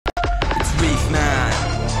Reef, man.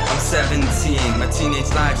 I'm 17, my teenage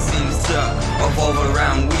life seems to revolve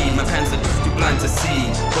around weed. My parents are just too blind to see,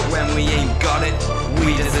 but when we ain't got it,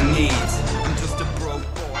 weed is a need. I'm just a broke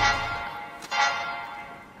boy.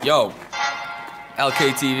 Yo,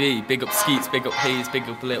 LKTV, big up Skeets, big up Hayes, big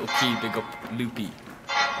up Little Key, big up Loopy.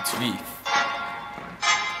 It's Reef.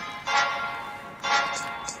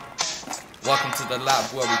 Welcome to the lab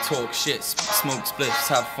where we talk shit, smoke spliffs,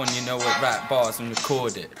 have fun, you know it, rap bars and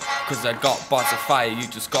record it. Cause I got bars of fire, you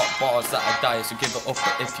just got bars that I die, so give it up.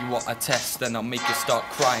 But if you want a test, then I'll make you start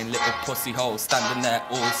crying. Little pussy hole, standing there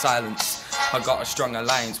all silence. I got a strong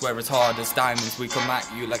alliance, we're as hard as diamonds. We come at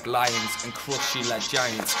you like lions and crush you like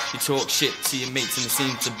giants. You talk shit to your mates and they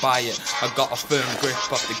seem to buy it. I got a firm grip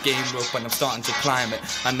off the game rope and I'm starting to climb it.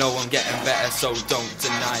 I know I'm getting better, so don't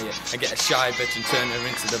deny it. I get a shy bitch and turn her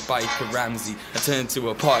into the biker Ramsey. I turn to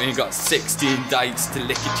a party and got 16 dykes to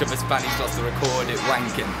lick each other's fannies whilst I record it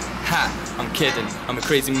wanking. Ha, I'm kidding, I'm a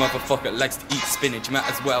crazy motherfucker that likes to eat spinach. Might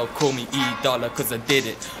as well call me E-Dollar cause I did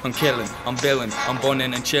it. I'm killing, I'm billing, I'm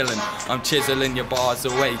bunning and chilling. I'm chiseling your bars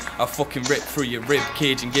away. I fucking rip through your rib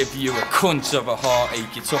cage and give you a crunch of a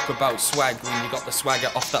heartache. You talk about swag when you got the swagger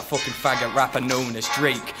off that fucking faggot rapper known as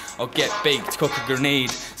Drake. I'll get baked, cook a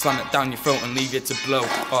grenade, slam it down your throat and leave you to blow.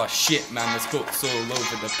 Oh shit man, there's guts all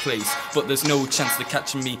over the place, but there's no chance to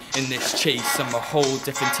catching me in this chase. I'm a whole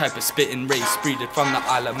different type of spitting race, breeded from the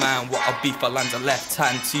Isle of Man. What I'll beef, I'll land a left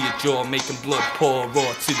hand to your jaw, making blood pour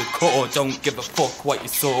raw to the core. Don't give a fuck what you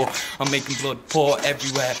saw, I'm making blood pour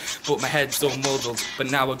everywhere, but my head's all muddled.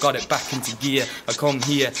 But now I got it back into gear. I come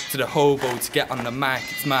here to the hobo to get on the mic,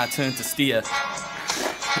 it's my turn to steer.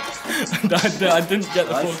 I didn't get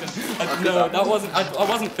the fucking... No, that wasn't... I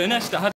wasn't finished. I had